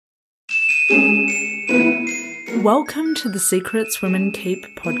Welcome to the Secrets Women Keep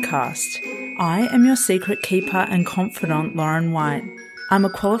podcast. I am your secret keeper and confidant, Lauren White. I'm a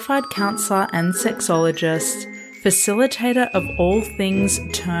qualified counsellor and sexologist, facilitator of all things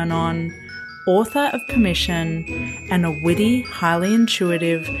turn on, author of Permission, and a witty, highly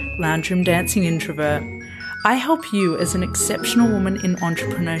intuitive lounge room dancing introvert. I help you as an exceptional woman in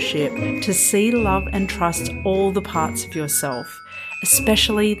entrepreneurship to see, love, and trust all the parts of yourself,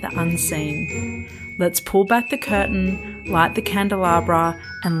 especially the unseen. Let's pull back the curtain, light the candelabra,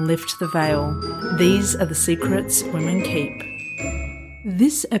 and lift the veil. These are the secrets women keep.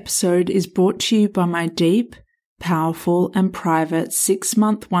 This episode is brought to you by my deep, powerful, and private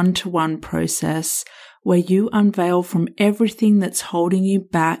 6-month one-to-one process where you unveil from everything that's holding you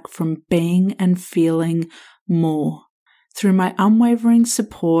back from being and feeling more. Through my unwavering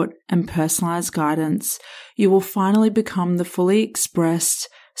support and personalized guidance, you will finally become the fully expressed,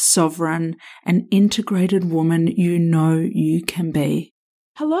 sovereign, and integrated woman you know you can be.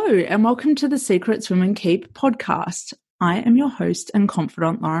 Hello, and welcome to the Secrets Women Keep podcast. I am your host and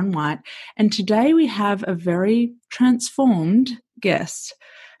confidant, Lauren White, and today we have a very transformed guest.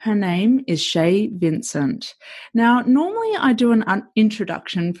 Her name is Shay Vincent. Now, normally I do an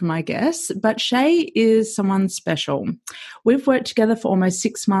introduction for my guests, but Shay is someone special. We've worked together for almost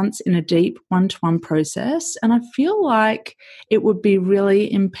 6 months in a deep one-to-one process, and I feel like it would be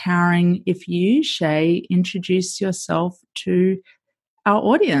really empowering if you, Shay, introduce yourself to our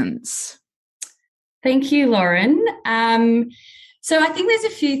audience. Thank you, Lauren. So I think there's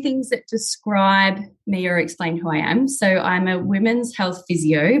a few things that describe me or explain who I am. So I'm a women's health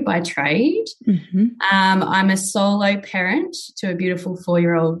physio by trade. Mm-hmm. I'm a solo parent to a beautiful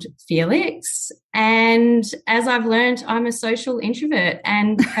 4-year-old Felix. And as I've learned, I'm a social introvert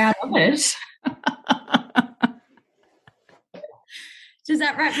and proud of it. Does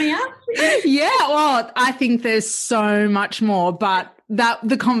that wrap me up? Yeah, well, I think there's so much more, but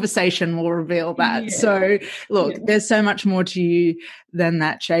the conversation will reveal that. Yeah. So look, there's so much more to you than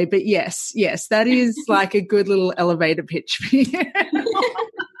that, Shay. But yes, that is like a good little elevator pitch for you.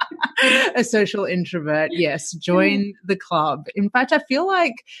 A social introvert. Yes, join the club. In fact, I feel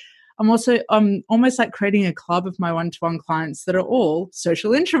like I'm almost like creating a club of my one-to-one clients that are all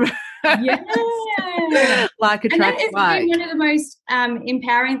social introverts. Yeah. Like attract like. And that has been one of the most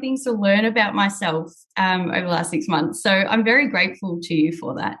empowering things to learn about myself over the last 6 months. So I'm very grateful to you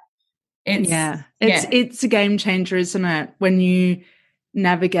for that. It's a game changer, isn't it? When you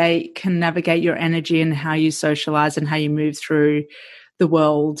can navigate your energy and how you socialize and how you move through the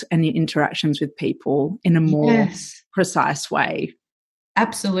world and your interactions with people in a more precise way.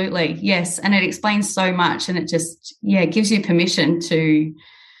 Absolutely. Yes. And it explains so much, and it just, gives you permission to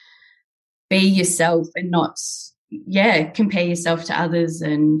be yourself and not, compare yourself to others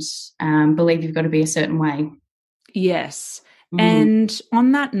and believe you've got to be a certain way. Yes. And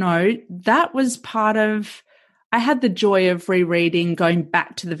on that note, that was part of, I had the joy of going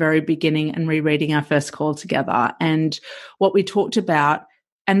back to the very beginning and rereading our first call together and what we talked about.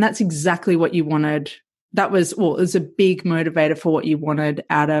 And that's exactly what you wanted. It was a big motivator for what you wanted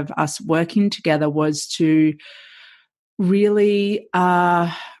out of us working together, was to really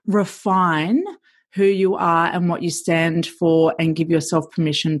refine who you are and what you stand for and give yourself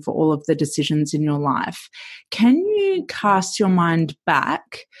permission for all of the decisions in your life. Can you cast your mind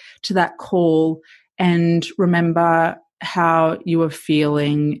back to that call and remember how you were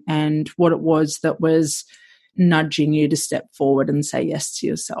feeling and what it was that was nudging you to step forward and say yes to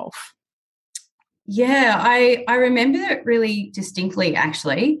yourself? Yeah, I remember it really distinctly,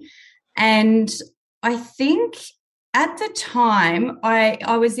 actually. And I think at the time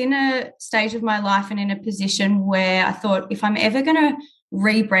I was in a stage of my life and in a position where I thought, if I'm ever going to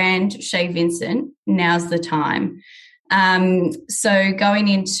rebrand Shay Vincent, now's the time. So going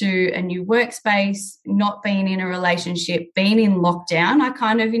into a new workspace, not being in a relationship, being in lockdown, I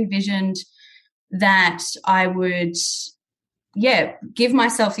kind of envisioned that I would give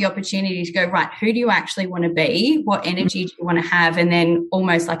myself the opportunity to go, right, who do you actually want to be? What energy do you want to have? And then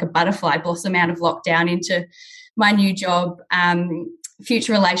almost like a butterfly blossom out of lockdown into my new job,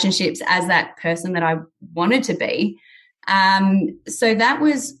 future relationships as that person that I wanted to be. So that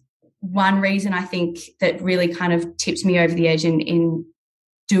was one reason I think that really kind of tipped me over the edge in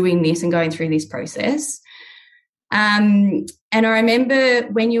doing this and going through this process. And I remember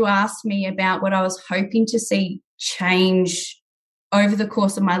when you asked me about what I was hoping to see change over the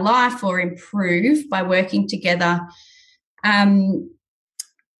course of my life or improve by working together,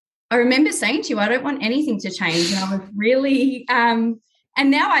 I remember saying to you, I don't want anything to change. And I was really, and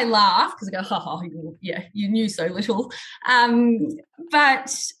now I laugh because I go, you knew so little.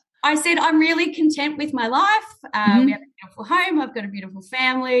 But I said, I'm really content with my life. We have a beautiful home. I've got a beautiful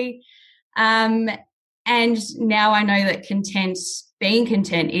family. And now I know that being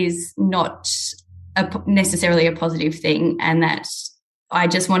content is not necessarily a positive thing, and that I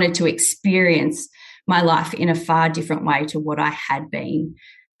just wanted to experience my life in a far different way to what I had been.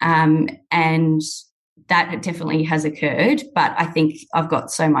 And that definitely has occurred, but I think I've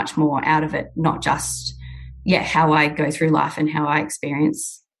got so much more out of it, not just, how I go through life and how I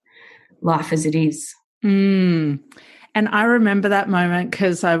experience life as it is. And I remember that moment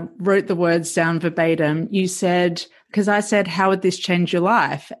because I wrote the words down verbatim. You said, because I said, how would this change your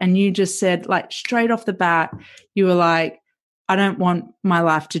life? And you just said, like, straight off the bat, you were like, I don't want my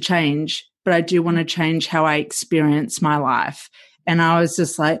life to change, but I do want to change how I experience my life. And I was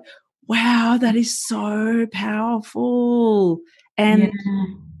just like, wow, that is so powerful. And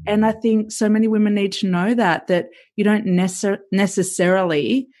I think so many women need to know that you don't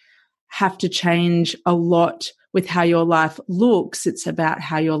necessarily have to change a lot with how your life looks. It's about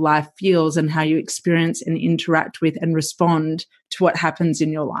how your life feels and how you experience and interact with and respond to what happens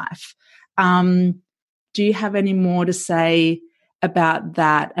in your life. Do you have any more to say about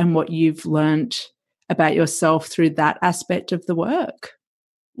that and what you've learned about yourself through that aspect of the work?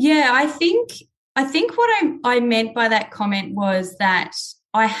 Yeah, I think what I meant by that comment was that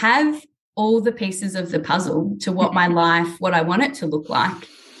I have all the pieces of the puzzle to what my life, what I want it to look like.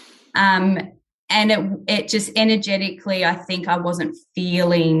 And it just energetically, I think I wasn't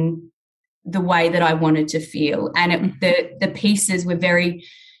feeling the way that I wanted to feel. And the pieces were very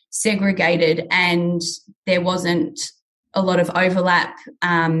segregated, and there wasn't a lot of overlap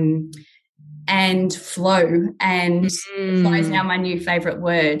and flow. And flow is now my new favorite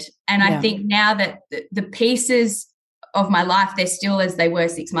word. And I think now that the pieces of my life, they're still as they were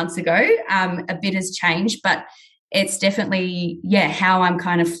 6 months ago. A bit has changed, but it's definitely, how I'm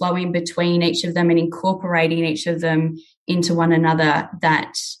kind of flowing between each of them and incorporating each of them into one another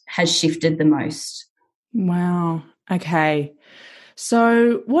that has shifted the most. Wow. Okay.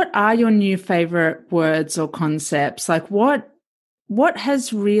 So what are your new favorite words or concepts? Like what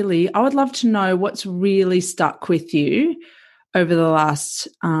has really, I would love to know what's really stuck with you over the last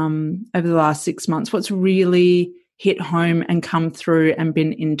 6 months. What's really hit home and come through and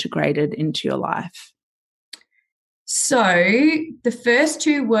been integrated into your life? So the first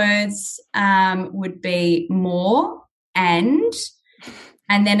two words would be more and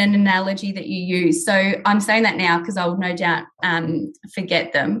then an analogy that you use. So I'm saying that now because I'll no doubt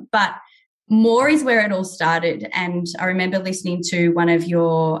forget them. But more is where it all started. And I remember listening to one of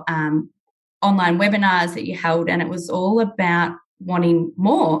your online webinars that you held, and it was all about wanting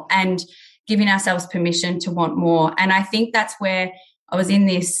more and giving ourselves permission to want more. And I think that's where I was in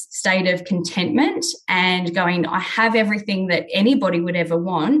this state of contentment and going, I have everything that anybody would ever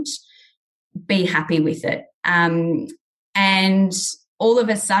want, be happy with it. And all of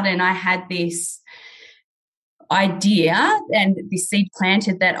a sudden I had this idea and this seed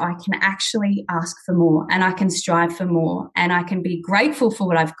planted that I can actually ask for more, and I can strive for more, and I can be grateful for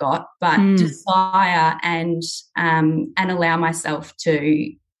what I've got, but desire and allow myself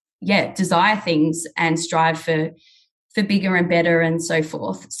to, desire things and strive for bigger and better and so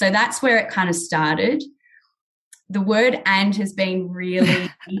forth. So that's where it kind of started. The word "and" has been really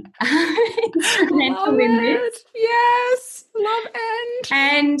instrumental in this. Yes, love "and."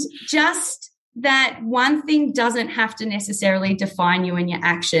 And just that one thing doesn't have to necessarily define you and your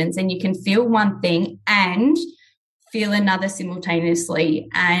actions, and you can feel one thing and feel another simultaneously.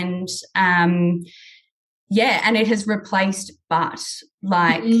 And and it has replaced but.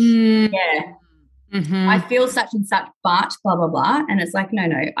 Like, I feel such and such, but blah, blah, blah. And it's like, no,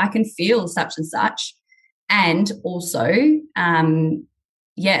 I can feel such and such and also,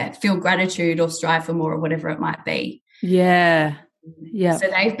 feel gratitude or strive for more or whatever it might be. Yeah. So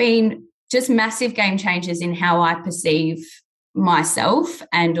they've been just massive game changers in how I perceive myself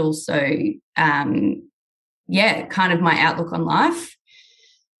and also, kind of my outlook on life.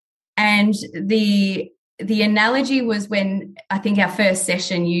 And the analogy was when I think our first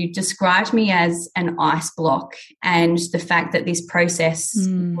session, you described me as an ice block, and the fact that this process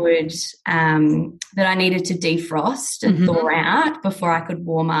would, that I needed to defrost and thaw out before I could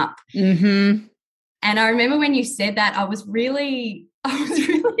warm up. And I remember when you said that, I was really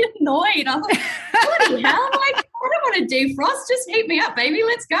annoyed. I was like, bloody hell, I don't want to defrost. Just heat me up, baby.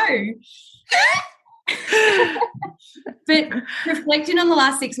 Let's go. But reflecting on the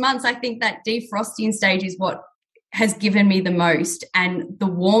last 6 months, I think that defrosting stage is what has given me the most, and the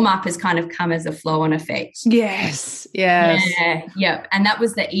warm up has kind of come as a flow-on effect. Yes. And that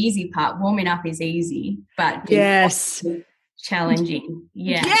was the easy part. Warming up is easy, but challenging.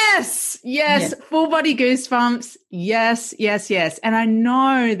 Yeah. Yes. Full body goosebumps. Yes. And I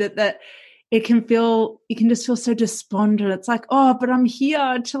know that it can feel, you can just feel so despondent. It's like, oh, but I'm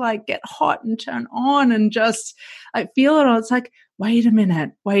here to like get hot and turn on and just like feel it all. It's like, wait a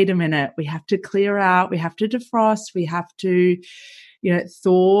minute. We have to clear out. We have to defrost. We have to,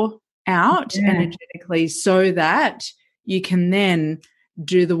 thaw out energetically so that you can then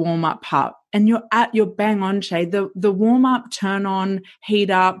do the warm up part. And you're bang on, Shay. The warm up, turn on, heat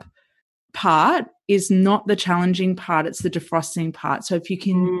up part is not the challenging part. It's the defrosting part. So if you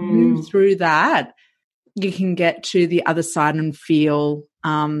can move through that, you can get to the other side and feel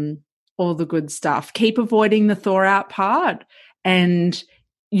all the good stuff. Keep avoiding the thaw out part and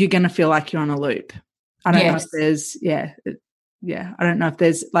you're going to feel like you're on a loop. I don't know if there's, I don't know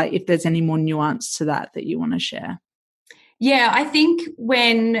if there's any more nuance to that you want to share. Yeah, I think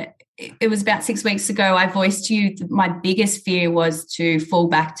when it was about 6 weeks ago, I voiced to you my biggest fear was to fall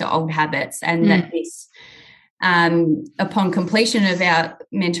back to old habits, and that this, upon completion of our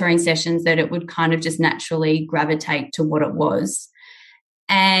mentoring sessions, that it would kind of just naturally gravitate to what it was.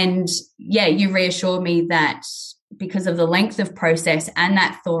 And yeah, you reassured me that because of the length of process and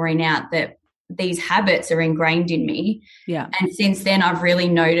that thawing out, that these habits are ingrained in me. Yeah. And since then, I've really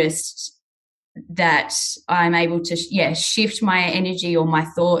noticed that I'm able to, shift my energy or my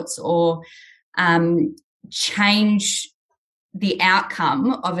thoughts or change the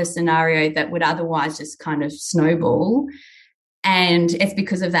outcome of a scenario that would otherwise just kind of snowball. And it's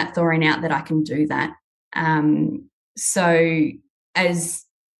because of that thawing out that I can do that. So as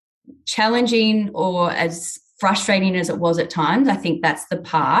challenging or as frustrating as it was at times, I think that's the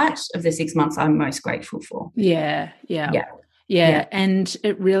part of the 6 months I'm most grateful for. Yeah. And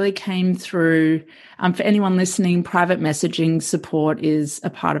it really came through, for anyone listening, private messaging support is a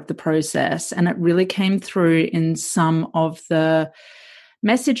part of the process. And it really came through in some of the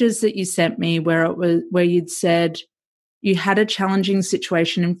messages that you sent me where you'd said you had a challenging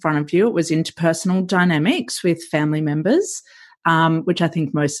situation in front of you. It was interpersonal dynamics with family members, which I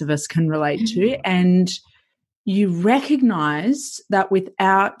think most of us can relate to. And you recognized that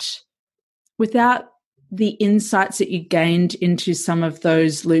without the insights that you gained into some of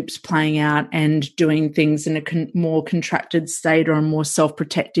those loops playing out and doing things in a more contracted state or a more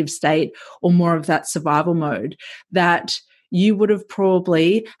self-protective state or more of that survival mode, that you would have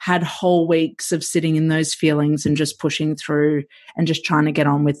probably had whole weeks of sitting in those feelings and just pushing through and just trying to get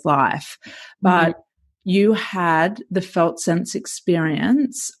on with life. But you had the felt sense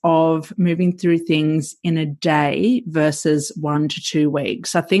experience of moving through things in a day versus 1 to 2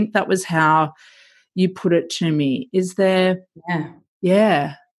 weeks. I think that was how you put it to me. Is there?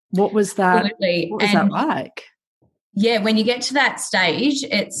 Yeah. What was that? Absolutely. What was that like? Yeah, when you get to that stage,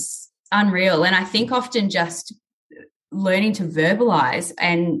 it's unreal. And I think often just learning to verbalize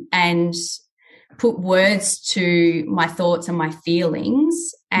and put words to my thoughts and my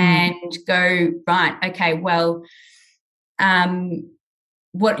feelings and go, right, okay, well,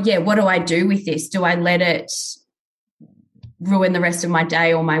 what do I do with this? Do I let it ruin the rest of my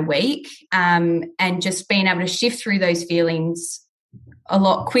day or my week? And just being able to shift through those feelings a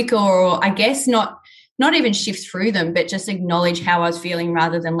lot quicker, or I guess not even shift through them, but just acknowledge how I was feeling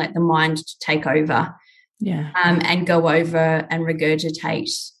rather than let the mind take over. Yeah. And go over and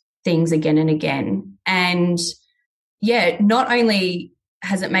regurgitate things again and again. And yeah, not only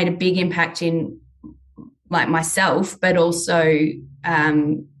has it made a big impact in like myself, but also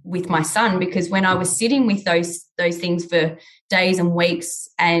with my son, because when I was sitting with those things for days and weeks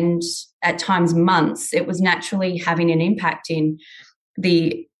and at times months, it was naturally having an impact in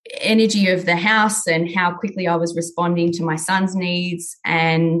the energy of the house and how quickly I was responding to my son's needs.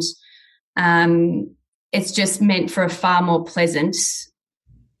 And it's just meant for a far more pleasant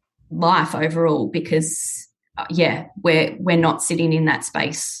life overall, because we're not sitting in that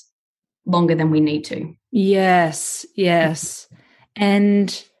space longer than we need to. Yes.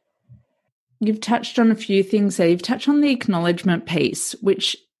 And you've touched on a few things there. You've touched on the acknowledgement piece,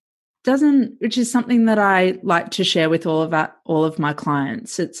 which is something that I like to share with all of my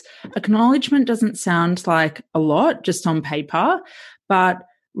clients. It's acknowledgement doesn't sound like a lot just on paper, but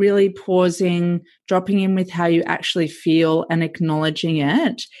really pausing, dropping in with how you actually feel and acknowledging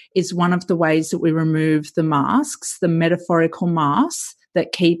it is one of the ways that we remove the masks, the metaphorical masks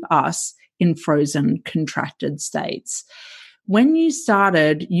that keep us in frozen, contracted states. When you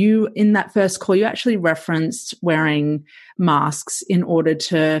started, in that first call, you actually referenced wearing masks in order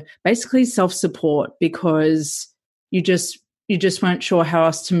to basically self-support, because you just weren't sure how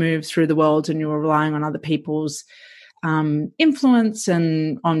else to move through the world and you were relying on other people's influence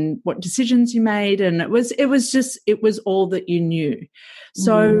and on what decisions you made, and it was all that you knew.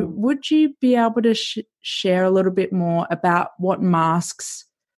 So would you be able to share a little bit more about what masks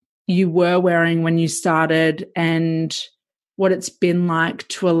you were wearing when you started and what it's been like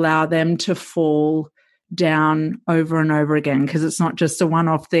to allow them to fall down over and over again? Because it's not just a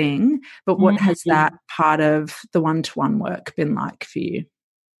one-off thing, but what has that part of the one-to-one work been like for you?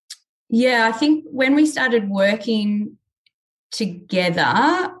 Yeah, I think when we started working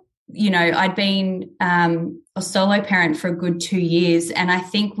together, you know, I'd been a solo parent for a good 2 years. And I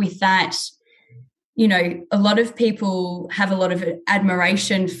think with that, you know, a lot of people have a lot of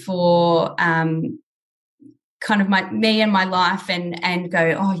admiration for kind of me and my life and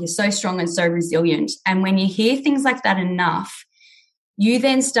go, oh, you're so strong and so resilient. And when you hear things like that enough, you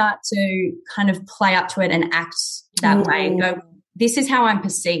then start to kind of play up to it and act that way and go, this is how I'm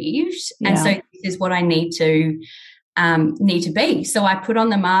perceived. And so this is what I need to be. So I put on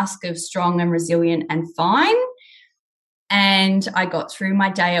the mask of strong and resilient and fine. And I got through my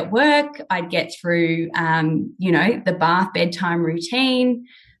day at work. I'd get through, you know, the bath bedtime routine.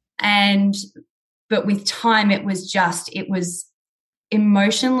 But with time, it was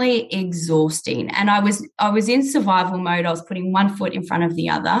emotionally exhausting. And I was in survival mode. I was putting one foot in front of the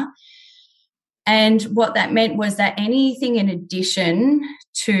other. And what that meant was that anything in addition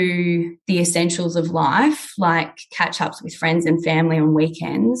to the essentials of life, like catch-ups with friends and family on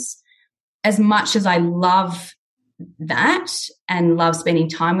weekends, as much as I love that and love spending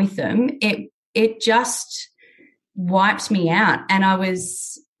time with them, it just wiped me out. And I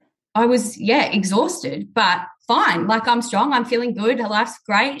was exhausted, but fine. Like, I'm strong, I'm feeling good, life's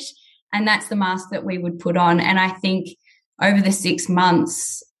great. And that's the mask that we would put on. And I think over the 6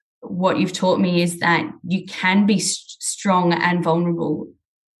 months, what you've taught me is that you can be strong and vulnerable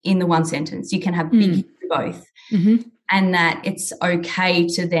in the one sentence. You can have big both. And that it's okay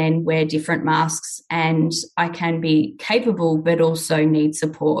to then wear different masks, and I can be capable but also need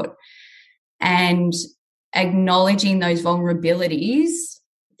support. And acknowledging those vulnerabilities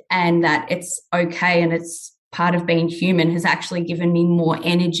and that it's okay and it's part of being human has actually given me more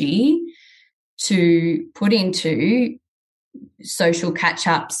energy to put into social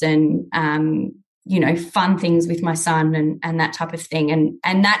catch-ups and you know, fun things with my son and that type of thing.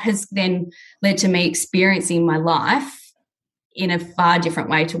 And that has then led to me experiencing my life in a far different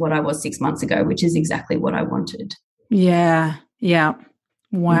way to what I was 6 months ago, which is exactly what I wanted. Yeah.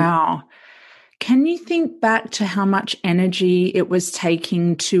 Wow. Can you think back to how much energy it was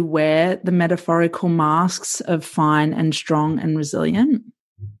taking to wear the metaphorical masks of fine and strong and resilient?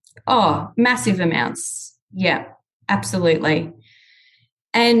 Oh, massive amounts. Yeah, absolutely.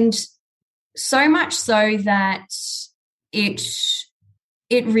 And so much so that it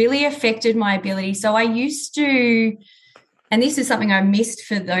really affected my ability. So I used to, and this is something I missed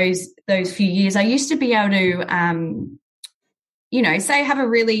for those few years, I used to be able to, you know, say have a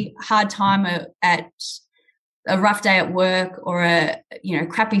really hard time at a rough day at work or a, you know,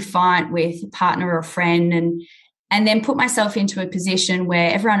 crappy fight with a partner or a friend, and then put myself into a position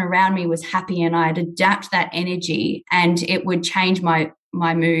where everyone around me was happy and I'd adapt that energy and it would change my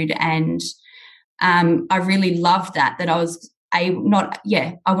mood. And I really loved that I was able,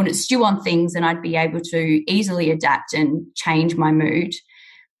 I wouldn't stew on things and I'd be able to easily adapt and change my mood.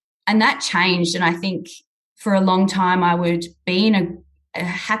 And that changed. And I think for a long time I would be in a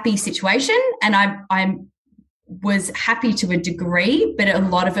happy situation, and I was happy to a degree, but a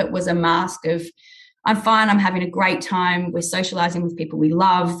lot of it was a mask of, I'm fine, I'm having a great time, we're socializing with people we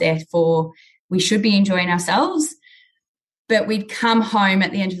love, therefore we should be enjoying ourselves. But we'd come home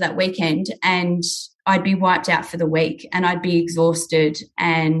at the end of that weekend and I'd be wiped out for the week and I'd be exhausted,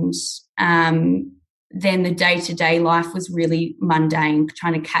 and then the day-to-day life was really mundane,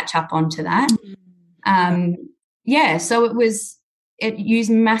 trying to catch up onto that. So it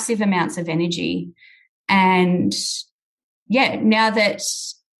used massive amounts of energy. And now that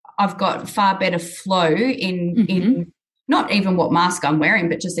I've got far better flow in not even what mask I'm wearing,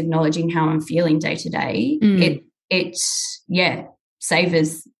 but just acknowledging how I'm feeling day to day, it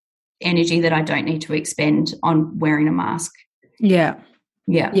savors energy that I don't need to expend on wearing a mask. Yeah.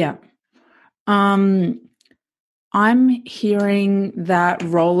 I'm hearing that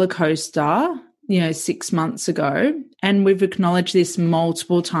roller coaster, 6 months ago, and we've acknowledged this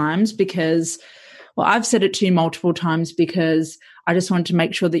multiple times because, well, I've said it to you multiple times because I just wanted to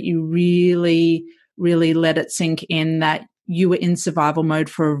make sure that you really, really let it sink in that you were in survival mode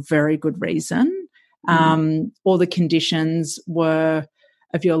for a very good reason. All the conditions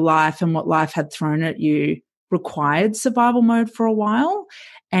of your life and what life had thrown at you required survival mode for a while.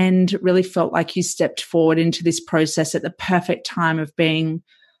 and really felt like you stepped forward into this process at the perfect time of being,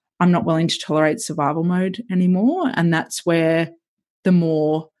 I'm not willing to tolerate survival mode anymore. And that's where the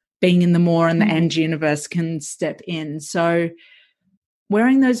more, being in the more and the and universe can step in. So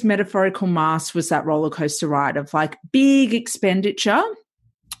wearing those metaphorical masks was that roller coaster ride of like big expenditure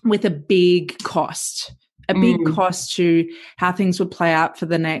with a big cost, to how things would play out for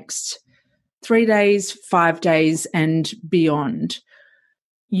the next 3 days, 5 days, and beyond.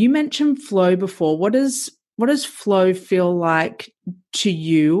 You mentioned flow before. What does flow feel like to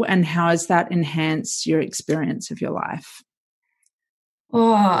you, and how has that enhanced your experience of your life?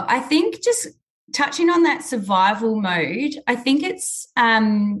 Oh, I think just touching on that survival mode, I think it's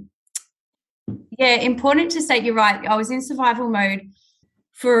important to state, you're right. I was in survival mode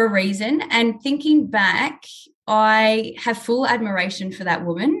for a reason, and thinking back, I have full admiration for that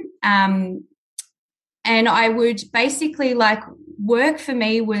woman. And I would basically, like, work for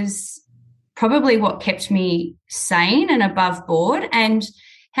me was probably what kept me sane and above board. And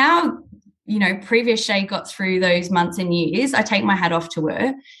how, previous Shay got through those months and years, I take my hat off to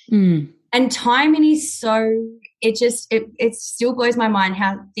her. And timing is so, it still blows my mind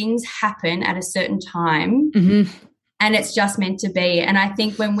how things happen at a certain time. And it's just meant to be. And I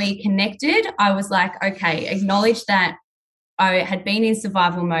think when we connected, I was like, okay, acknowledge that I had been in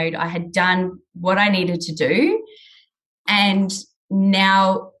survival mode. I had done what I needed to do. And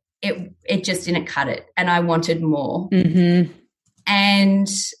now it just didn't cut it. And I wanted more. And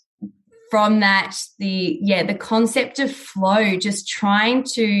from that, the concept of flow, just trying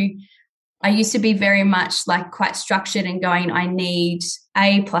to, I used to be very much like quite structured and going, I need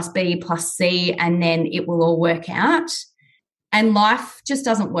A plus B plus C, and then it will all work out. And life just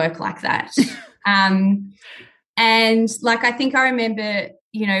doesn't work like that. And like, I think I remember,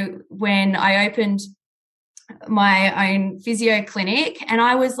 when I opened my own physio clinic, and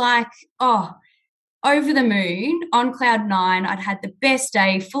I was like, over the moon, on cloud nine. I'd had the best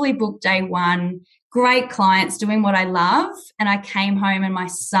day, fully booked day one, great clients, doing what I love. And I came home and my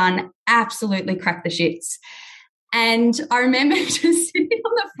son absolutely cracked the shits. And I remember just sitting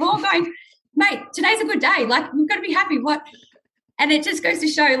on the floor going, mate, today's a good day. Like, we've got to be happy. What? And it just goes to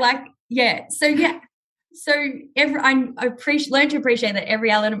show, like, So I learned to appreciate that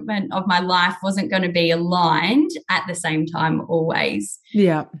every element of my life wasn't going to be aligned at the same time always.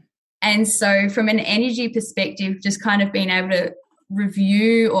 Yeah. And so from an energy perspective, just kind of being able to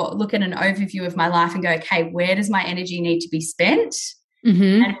review or look at an overview of my life and go, okay, where does my energy need to be spent?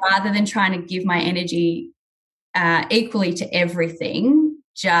 And rather than trying to give my energy equally to everything,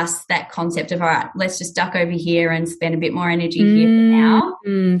 just that concept of, all right, let's just duck over here and spend a bit more energy here for now.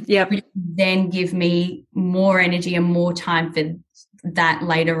 Which then give me more energy and more time for that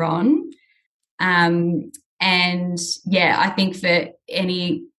later on. And I think for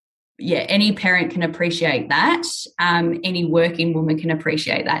any parent can appreciate that. Any working woman can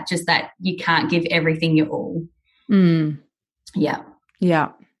appreciate that, just that you can't give everything your all. Yeah.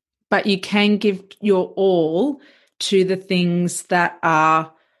 But you can give your all to the things that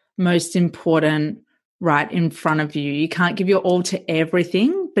are most important right in front of you. You can't give your all to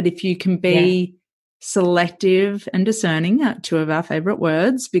everything, but if you can be selective and discerning, two of our favorite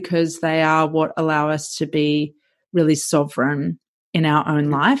words, because they are what allow us to be really sovereign in our own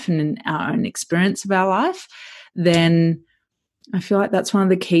life and in our own experience of our life, then I feel like that's one of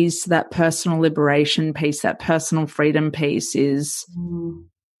the keys to that personal liberation piece, that personal freedom piece is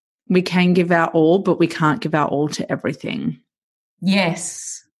we can give our all, but we can't give our all to everything.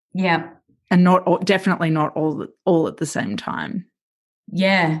 Yes. Yeah. And definitely not all at the same time.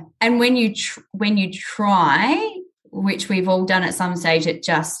 Yeah. And when you try, which we've all done at some stage, it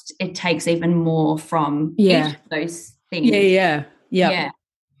takes even more from each of those things. Yeah.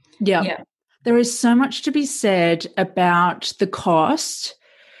 There is so much to be said about the cost,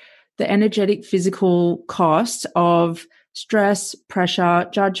 the energetic, physical cost of stress, pressure,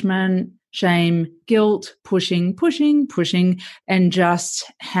 judgment, shame, guilt, pushing, and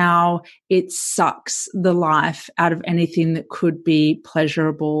just how it sucks the life out of anything that could be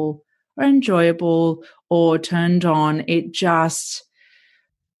pleasurable or enjoyable or turned on. It just,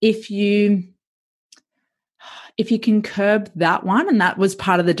 if you can curb that one, and that was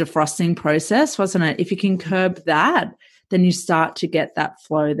part of the defrosting process, wasn't it? If you can curb that, then you start to get that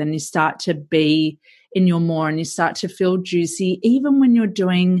flow, then you start to be in your more and you start to feel juicy, even when you're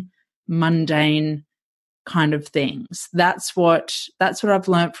doing mundane kind of things. That's what I've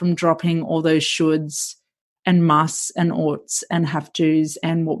learned from dropping all those shoulds and musts and oughts and have tos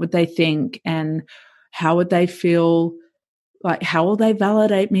and what would they think and how would they feel like, how will they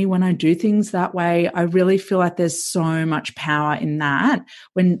validate me when I do things that way? I really feel like there's so much power in that.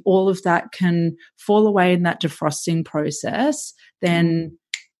 When all of that can fall away in that defrosting process, then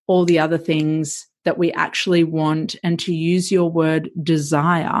all the other things that we actually want, and to use your word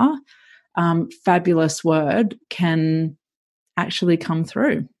desire, fabulous word, can actually come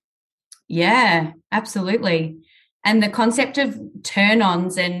through. Yeah, absolutely. And the concept of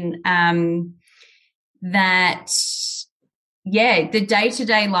turn-ons and that, yeah, the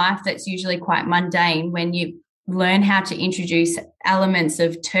day-to-day life that's usually quite mundane, when you learn how to introduce elements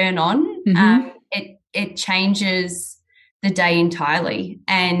of turn-on, it changes the day entirely.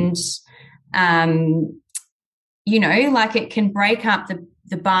 And, you know, like, it can break up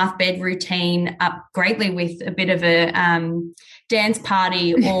the bath bed routine up greatly with a bit of a dance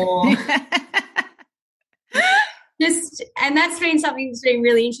party or just, and that's been something that's been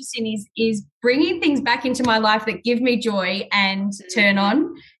really interesting, is bringing things back into my life that give me joy and turn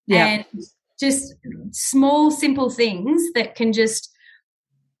on, and just small, simple things that can just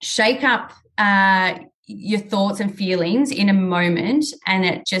shake up your thoughts and feelings in a moment, and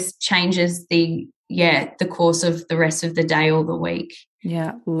it just changes the course of the rest of the day or the week.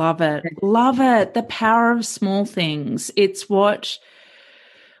 Yeah, love it. Love it. The power of small things. It's what,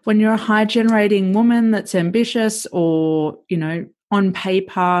 when you're a high generating woman that's ambitious or, you know, on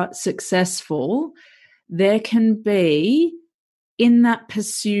paper successful, there can be, in that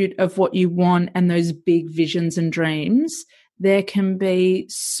pursuit of what you want and those big visions and dreams, there can be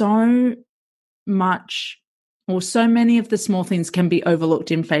so much, or so many of the small things can be overlooked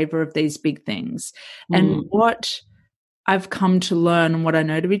in favor of these big things. And what I've come to learn, and what I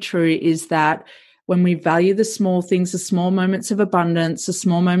know to be true, is that when we value the small things, the small moments of abundance, the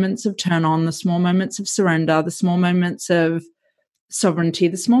small moments of turn on, the small moments of surrender, the small moments of sovereignty,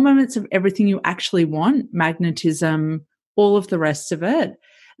 the small moments of everything you actually want, magnetism, all of the rest of it,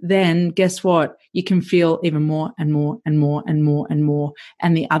 then guess what? You can feel even more and more and more and more and more,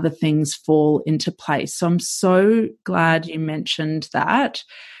 and the other things fall into place. So I'm so glad you mentioned that,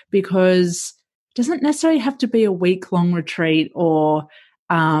 because it doesn't necessarily have to be a week-long retreat or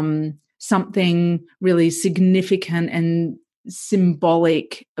something really significant and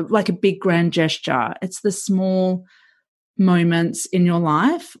symbolic, like a big grand gesture. It's the small moments in your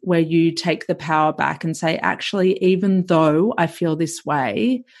life where you take the power back and say, actually, even though I feel this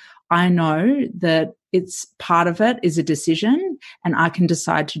way, I know that it's part of it is a decision, and I can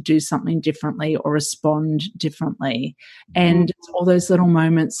decide to do something differently or respond differently. And it's all those little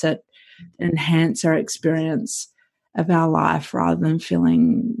moments that enhance our experience of our life, rather than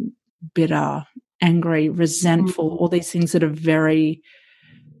feeling bitter, angry, resentful, all these things that are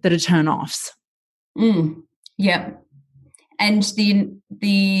turn-offs. Yeah. And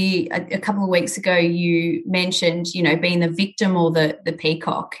a couple of weeks ago, you mentioned, you know, being the victim or the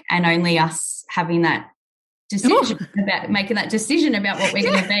peacock, and only us having that decision about making that decision about what we're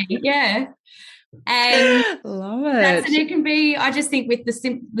going to be. Yeah. And love it. And it can be, I just think, with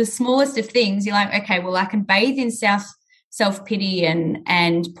the smallest of things, you're like, okay, well, I can bathe in self-pity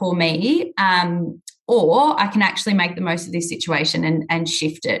and poor me, or I can actually make the most of this situation and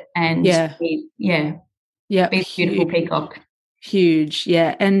shift it and be a beautiful peacock. Huge.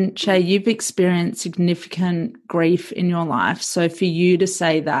 Yeah. And Che, you've experienced significant grief in your life. So for you to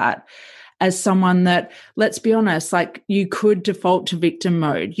say that, as someone that, let's be honest, like, you could default to victim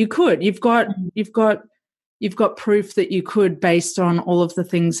mode. You could. You've got proof that you could, based on all of the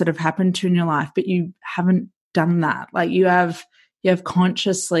things that have happened to you in your life, but you haven't done that. Like, you have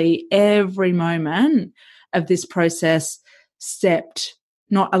consciously, every moment of this process,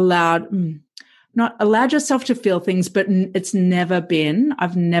 not allowed yourself to feel things, but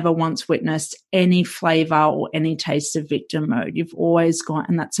I've never once witnessed any flavor or any taste of victim mode. You've always gone,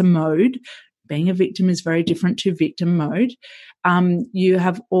 and that's a mode. Being a victim is very different to victim mode. You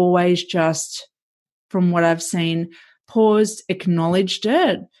have always just, from what I've seen, paused, acknowledged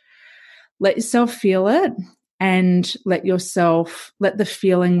it, let yourself feel it, and let the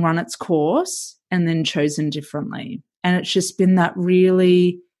feeling run its course, and then chosen differently. And it's just been that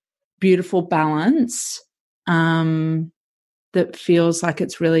really beautiful balance that feels like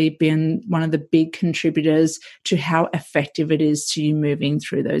it's really been one of the big contributors to how effective it is to you moving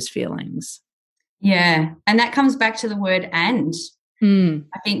through those feelings. Yeah. And that comes back to the word "and."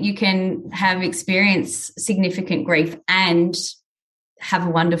 I think you can have experienced significant grief and have a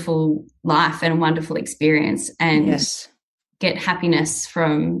wonderful life and a wonderful experience, and get happiness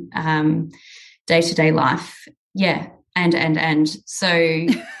from day-to-day life. Yeah. And so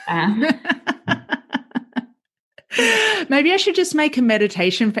maybe I should just make a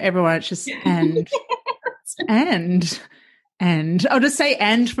meditation for everyone. It's just and And I'll just say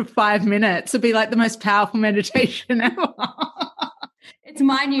 "and" for 5 minutes. It'll be like the most powerful meditation ever. It's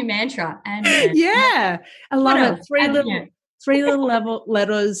my new mantra. And yeah, I love it. Three little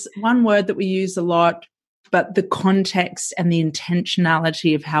letters, one word that we use a lot, but the context and the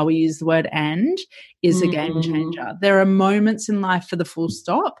intentionality of how we use the word "and" is a game changer. There are moments in life for the full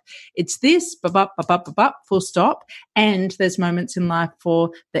stop. It's this, full stop. And there's moments in life for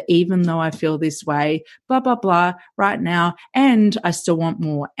the even though I feel this way, blah, blah, blah, right now, and I still want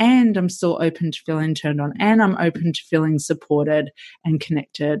more, and I'm still open to feeling turned on, and I'm open to feeling supported and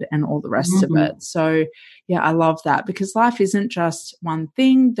connected and all the rest of it. So, yeah, I love that because life isn't just one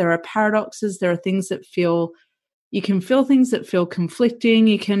thing. There are paradoxes. There are things that you can feel things that feel conflicting.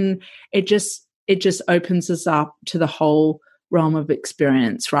 It just opens us up to the whole realm of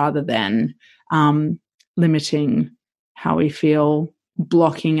experience rather than limiting how we feel,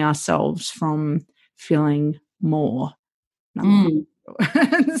 blocking ourselves from feeling more. So,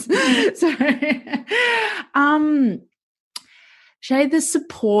 Shay, the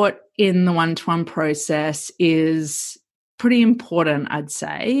support in the one-to-one process is pretty important, I'd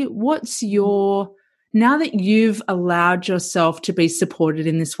say. Now that you've allowed yourself to be supported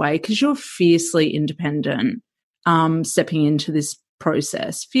in this way, because you're fiercely independent, stepping into this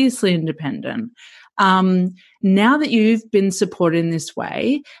process, fiercely independent. Now that you've been supported in this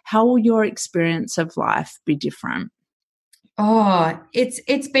way, how will your experience of life be different? Oh,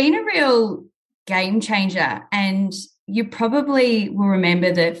 it's been a real game changer. And you probably will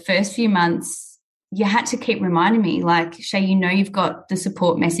remember the first few months you had to keep reminding me, like, Shay, you've got the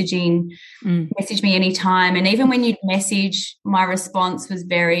support messaging, message me anytime. And even when you'd message, my response was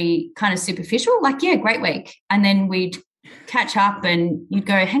very kind of superficial, like, yeah, great week. And then we'd catch up and you'd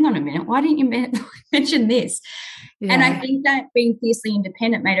go, hang on a minute, why didn't you mention this? Yeah. And I think that being fiercely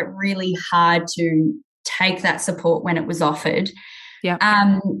independent made it really hard to take that support when it was offered. Yeah.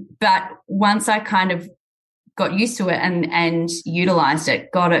 But once I kind of got used to it and utilized it,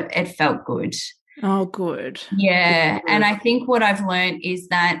 it felt good. Oh, good. Yeah. Good. And I think what I've learned is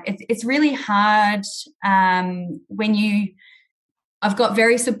that it's really hard when I've got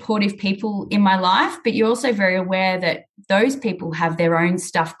very supportive people in my life, but you're also very aware that those people have their own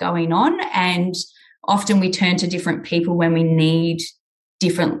stuff going on. And often we turn to different people when we need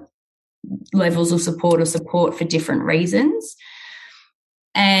different levels of support or support for different reasons.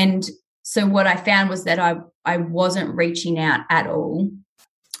 And so what I found was that I wasn't reaching out at all.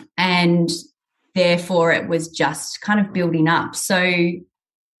 And therefore, it was just kind of building up. So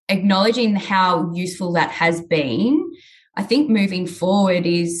acknowledging how useful that has been, I think moving forward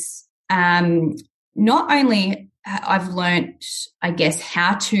is not only I've learnt, I guess,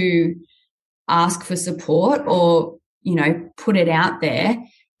 how to ask for support or, put it out there,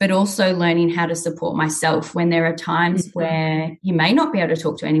 but also learning how to support myself when there are times where you may not be able to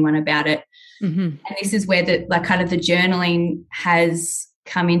talk to anyone about it. And this is where the journaling has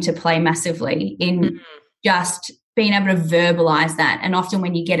come into play massively in just being able to verbalize that. And often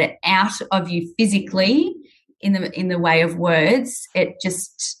when you get it out of you physically in the way of words, it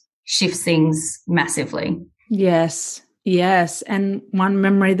just shifts things massively. Yes. And one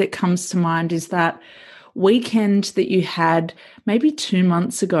memory that comes to mind is that weekend that you had maybe 2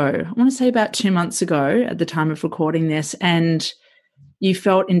 months ago. I want to say about 2 months ago at the time of recording this, and you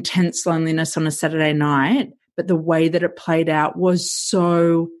felt intense loneliness on a Saturday night, but the way that it played out was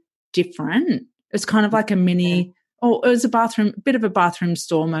so different. It's kind of like it was a bit of a bathroom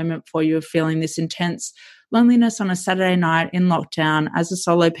stall moment for you of feeling this intense loneliness on a Saturday night in lockdown as a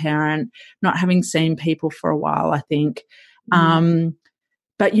solo parent, not having seen people for a while, I think.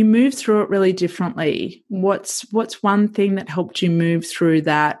 But you moved through it really differently. What's one thing that helped you move through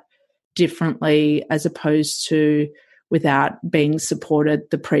that differently as opposed to without being supported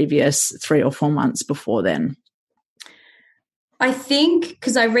the previous 3 or 4 months before then? I think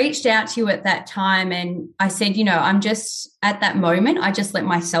because I reached out to you at that time and I said, I'm just at that moment, I just let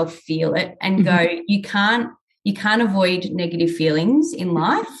myself feel it and go, you can't avoid negative feelings in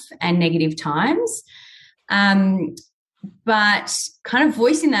life and negative times. But kind of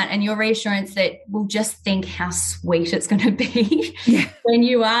voicing that and your reassurance that we'll just think how sweet it's going to be when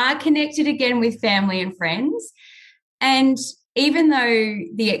you are connected again with family and friends. And even though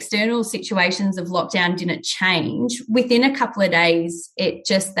the external situations of lockdown didn't change, within a couple of days,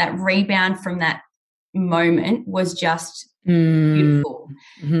 that rebound from that moment was just beautiful.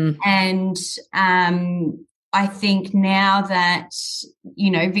 And I think now that,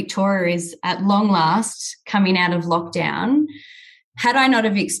 Victoria is at long last coming out of lockdown, had I not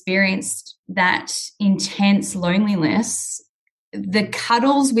have experienced that intense loneliness, the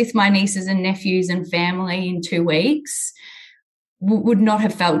cuddles with my nieces and nephews and family in 2 weeks would not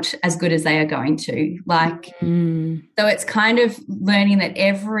have felt as good as they are going to. Like, so it's kind of learning that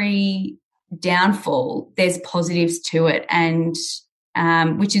every downfall, there's positives to it, and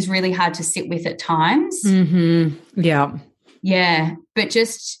which is really hard to sit with at times. Yeah. But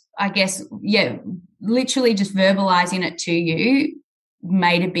just, I guess, literally just verbalizing it to you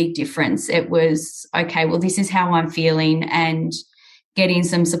made a big difference. It was, okay, well, this is how I'm feeling, and getting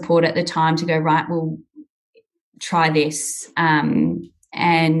some support at the time to go, right, well, try this, and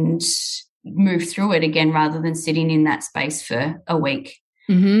move through it again, rather than sitting in that space for a week.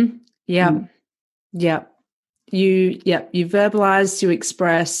 Yeah. You verbalized, you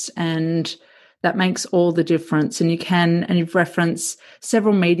expressed, and that makes all the difference. And you've referenced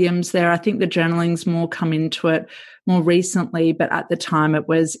several mediums there. I think the journaling's more come into it more recently, but at the time it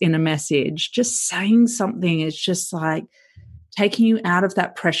was in a message. Just saying something is just like taking you out of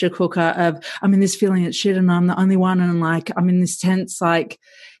that pressure cooker of, I'm in this feeling it's shit and I'm the only one, and like I'm in this tense, like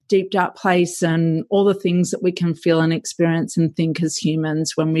deep dark place, and all the things that we can feel and experience and think as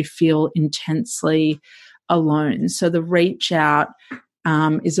humans when we feel intensely alone. So the reach out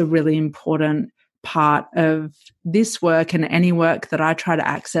is a really important part of this work and any work that I try to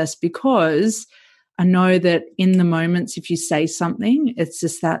access, because I know that in the moments, if you say something, it's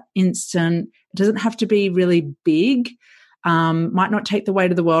just that instant. It doesn't have to be really big, might not take the weight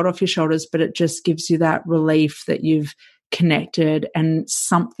of the world off your shoulders, but it just gives you that relief that you've connected and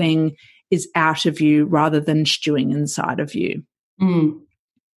something is out of you rather than stewing inside of you.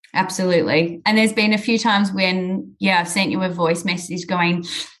 Absolutely. And there's been a few times when, I've sent you a voice message going,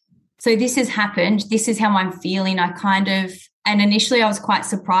 so this has happened, this is how I'm feeling. And initially I was quite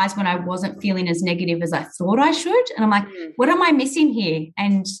surprised when I wasn't feeling as negative as I thought I should. And I'm like, what am I missing here?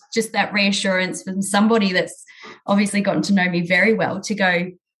 And just that reassurance from somebody that's obviously gotten to know me very well to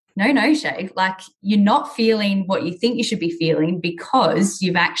go, no, Shay, like you're not feeling what you think you should be feeling, because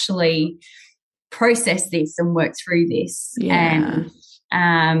you've actually processed this and worked through this. And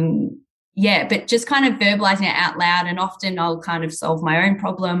but just kind of verbalizing it out loud, and often I'll kind of solve my own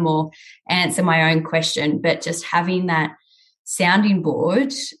problem or answer my own question, but just having that sounding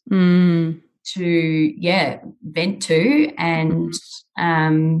board to vent to and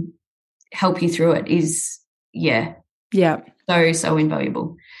help you through it is so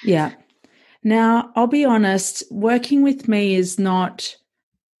invaluable. Now I'll be honest, working with me is not,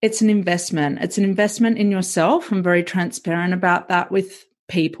 it's an investment. It's an investment in yourself. I'm very transparent about that with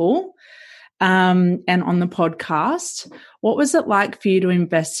people and on the podcast. What was it like for you to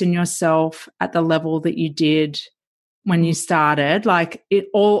invest in yourself at the level that you did when you started? Like, it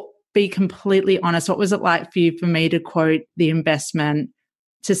all, be completely honest. What was it like for you, for me to quote the investment,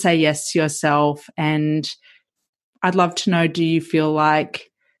 to say yes to yourself? And I'd love to know, do you feel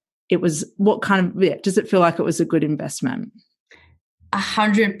like it was, what kind of, does it feel like it was a good investment?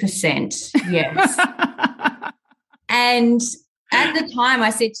 100%, yes. And at the time I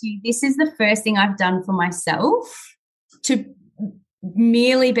said to you, this is the first thing I've done for myself to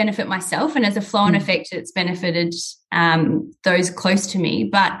merely benefit myself. And as a flow-on effect, it's benefited those close to me.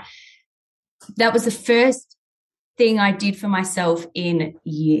 But that was the first thing I did for myself in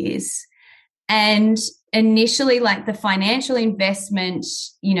years. And initially, like the financial investment,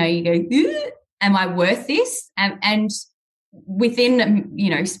 you go, am I worth this? And within,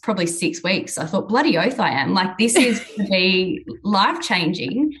 probably 6 weeks, I thought, bloody oath I am. Like, this is going to be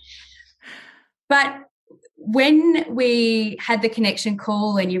life-changing. But when we had the connection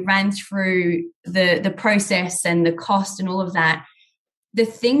call and you ran through the process and the cost and all of that, the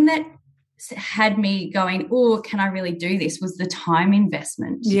thing that had me going, oh, can I really do this, was the time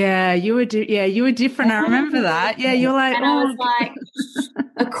investment. Yeah, you were different. I remember that. Yeah, you're like, and I was like,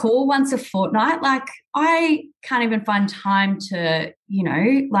 a call once a fortnight. Like, I can't even find time to,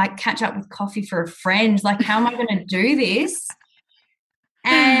 like catch up with coffee for a friend. Like, how am I going to do this?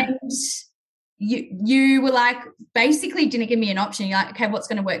 And you were like, basically didn't give me an option. You're like, okay, what's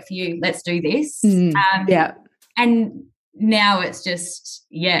going to work for you? Let's do this. And now it's just,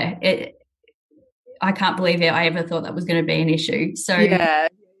 I can't believe it. I ever thought that was going to be an issue. So I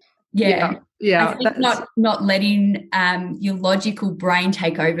think not letting your logical brain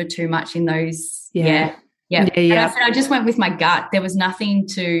take over too much in those. And I just went with my gut. There was nothing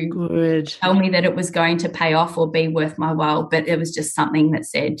to tell me that it was going to pay off or be worth my while, but it was just something that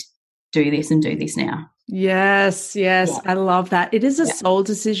said, do this and do this now. Yes. I love that. It is a soul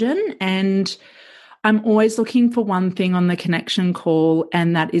decision, and I'm always looking for one thing on the connection call,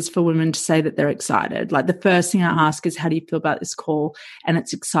 and that is for women to say that they're excited. Like, the first thing I ask is, how do you feel about this call? And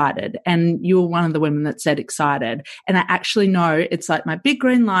it's excited. And you were one of the women that said excited. And I actually know it's like my big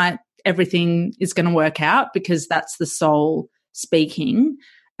green light, everything is going to work out, because that's the soul speaking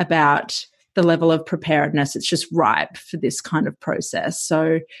about the level of preparedness. It's just ripe for this kind of process.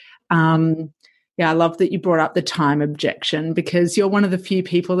 So, yeah, I love that you brought up the time objection, because you're one of the few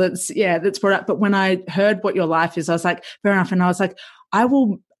people that's brought up. But when I heard what your life is, I was like, fair enough. And I was like, I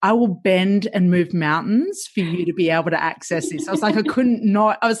will bend and move mountains for you to be able to access this. I was like,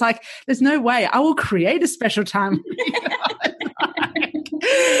 I was like, there's no way. I will create a special time.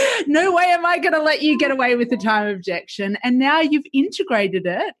 No way am I going to let you get away with the time objection. And now you've integrated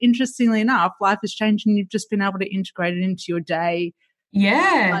it. Interestingly enough, life has changed and you've just been able to integrate it into your day.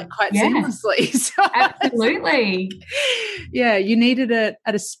 Yeah. Like quite seamlessly. So absolutely. Yeah. You needed it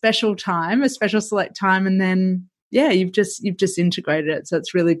at a special time, a special select time. And then, yeah, you've just integrated it. So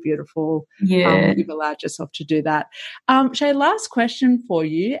it's really beautiful. Yeah. You've allowed yourself to do that. Shay, last question for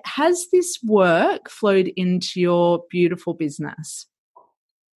you. Has this work flowed into your beautiful business?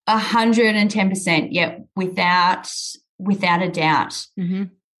 110%. Yeah. Without a doubt. Mm-hmm.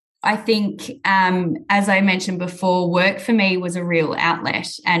 I think, as I mentioned before, work for me was a real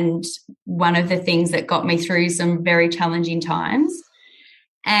outlet, and one of the things that got me through some very challenging times.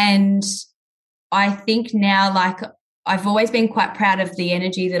 And I think now, like, I've always been quite proud of the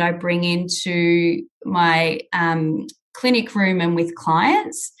energy that I bring into my clinic room and with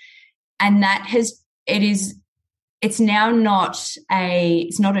clients, and it's now not a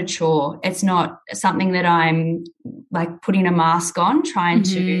chore. It's not something that I'm like putting a mask on, trying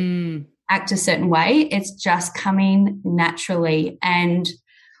to act a certain way. It's just coming naturally. And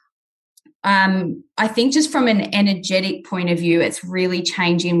I think just from an energetic point of view, it's really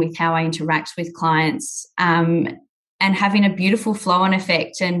changing with how I interact with clients, and having a beautiful flow-on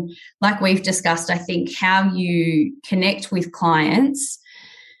effect. And like we've discussed, I think how you connect with clients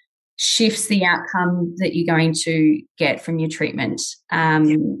shifts the outcome that you're going to get from your treatment.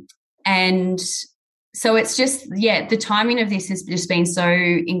 And so it's just, the timing of this has just been so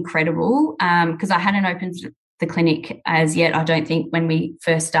incredible, because I hadn't opened the clinic as yet, I don't think, when we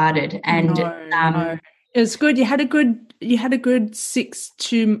first started. And no. It was good. You had a good 6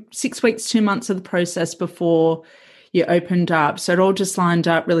 weeks, 2 months of the process before you opened up. So it all just lined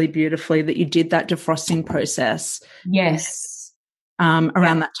up really beautifully that you did that defrosting process. Yes.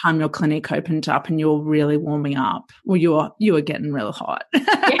 Around that time your clinic opened up and you were really warming up. Well, you were getting real hot.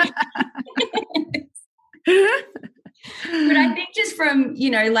 But I think just from,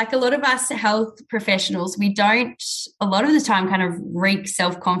 like a lot of us health professionals, we don't a lot of the time kind of reek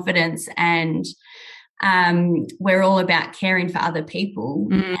self-confidence, and we're all about caring for other people.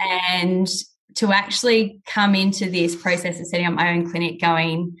 And to actually come into this process of setting up my own clinic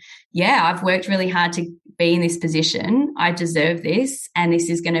going, I've worked really hard to be in this position. I deserve this, and this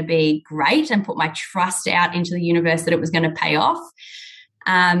is going to be great, and put my trust out into the universe that it was going to pay off,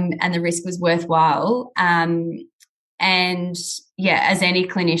 and the risk was worthwhile. And as any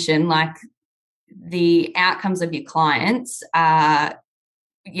clinician, like, the outcomes of your clients are,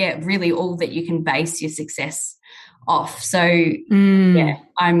 really all that you can base your success off. So,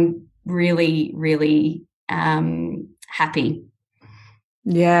 I'm really, really happy.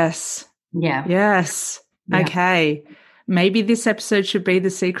 Yes. Yeah. Yes. Yeah. Okay. Maybe this episode should be the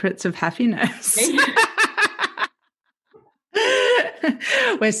secrets of happiness.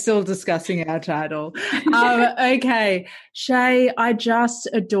 We're still discussing our title. Okay. Shay, I just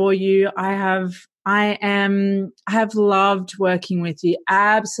adore you. I have loved working with you.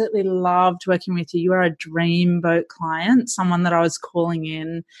 Absolutely loved working with you. You are a dreamboat client, someone that I was calling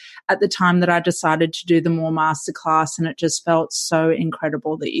in at the time that I decided to do the More Masterclass, and it just felt so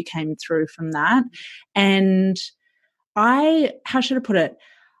incredible that you came through from that. And how should I put it?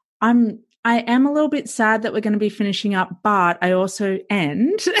 I am a little bit sad that we're going to be finishing up, but I also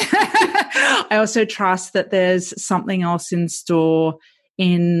trust that there's something else in store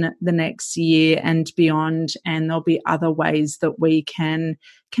in the next year and beyond, and there'll be other ways that we can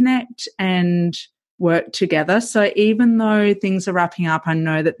connect and work together. So even though things are wrapping up, I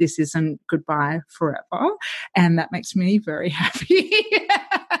know that this isn't goodbye forever, and that makes me very happy.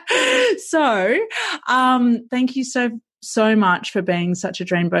 So thank you so much for being such a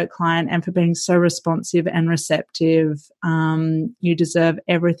Dreamboat client and for being so responsive and receptive. You deserve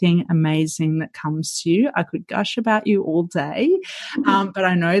everything amazing that comes to you. I could gush about you all day, but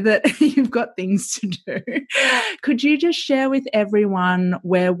I know that you've got things to do. Could you just share with everyone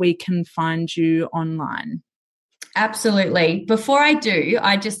where we can find you online? Absolutely. Before I do,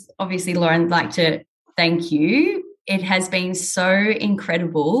 I just obviously, Lauren, like to thank you. It has been so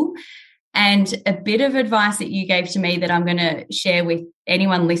incredible. And a bit of advice that you gave to me that I'm going to share with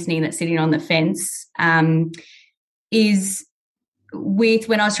anyone listening that's sitting on the fence is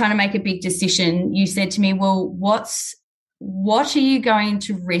when I was trying to make a big decision, you said to me, well, what's what are you going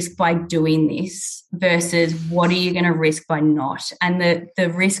to risk by doing this versus what are you going to risk by not? And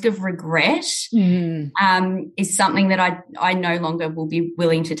the risk of regret is something that I no longer will be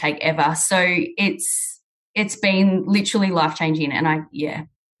willing to take ever. So it's been literally life-changing, and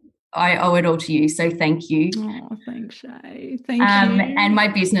I owe it all to you. So thank you. Oh, thanks, Shay. Thank you. And my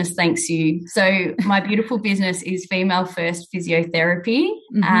business thanks you. So my beautiful business is Female First Physiotherapy.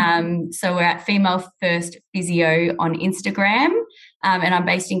 So we're at Female First Physio on Instagram, and I'm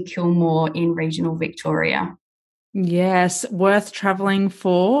based in Kilmore in regional Victoria. Yes, worth traveling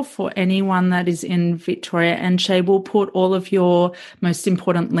for anyone that is in Victoria. And Shay will put all of your most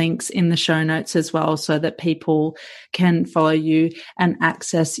important links in the show notes as well, so that people can follow you and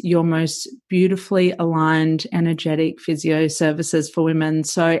access your most beautifully aligned, energetic physio services for women.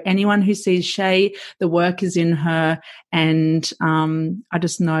 So anyone who sees Shay, the work is in her. And I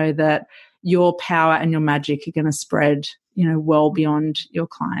just know that your power and your magic are going to spread, well beyond your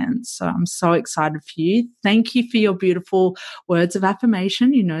clients. So I'm so excited for you. Thank you for your beautiful words of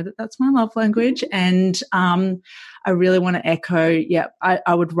affirmation. You know that that's my love language. And I really want to echo, I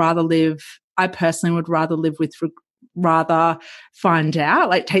personally would rather live with rather find out,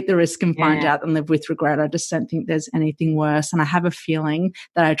 like take the risk and find out than live with regret. I just don't think there's anything worse. And I have a feeling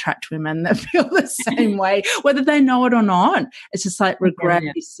that I attract women that feel the same way, whether they know it or not. It's just like regret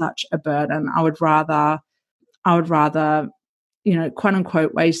is such a burden. I would rather, quote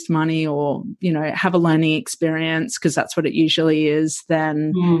unquote, waste money or, have a learning experience, because that's what it usually is,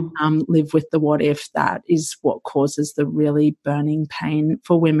 than live with the what if. That is what causes the really burning pain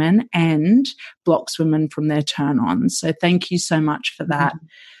for women and blocks women from their turn on. So thank you so much for that,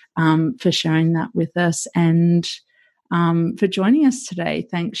 for sharing that with us and for joining us today.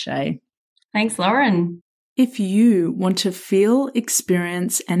 Thanks, Shay. Thanks, Lauren. If you want to feel,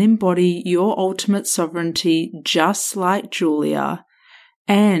 experience, and embody your ultimate sovereignty just like Julia,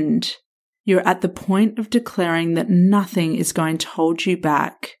 and you're at the point of declaring that nothing is going to hold you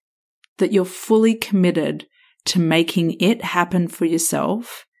back, that you're fully committed to making it happen for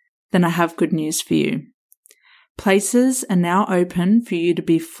yourself, then I have good news for you. Places are now open for you to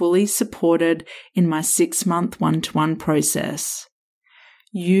be fully supported in my 6-month one-to-one process.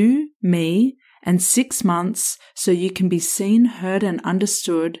 You, me, and 6 months so you can be seen, heard, and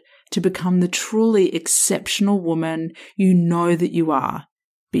understood to become the truly exceptional woman you know that you are,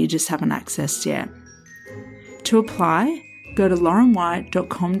 but you just haven't accessed yet. To apply, go to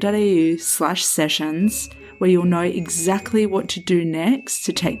laurenwhite.com.au/sessions, where you'll know exactly what to do next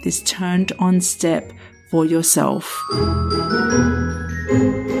to take this turned on step for yourself.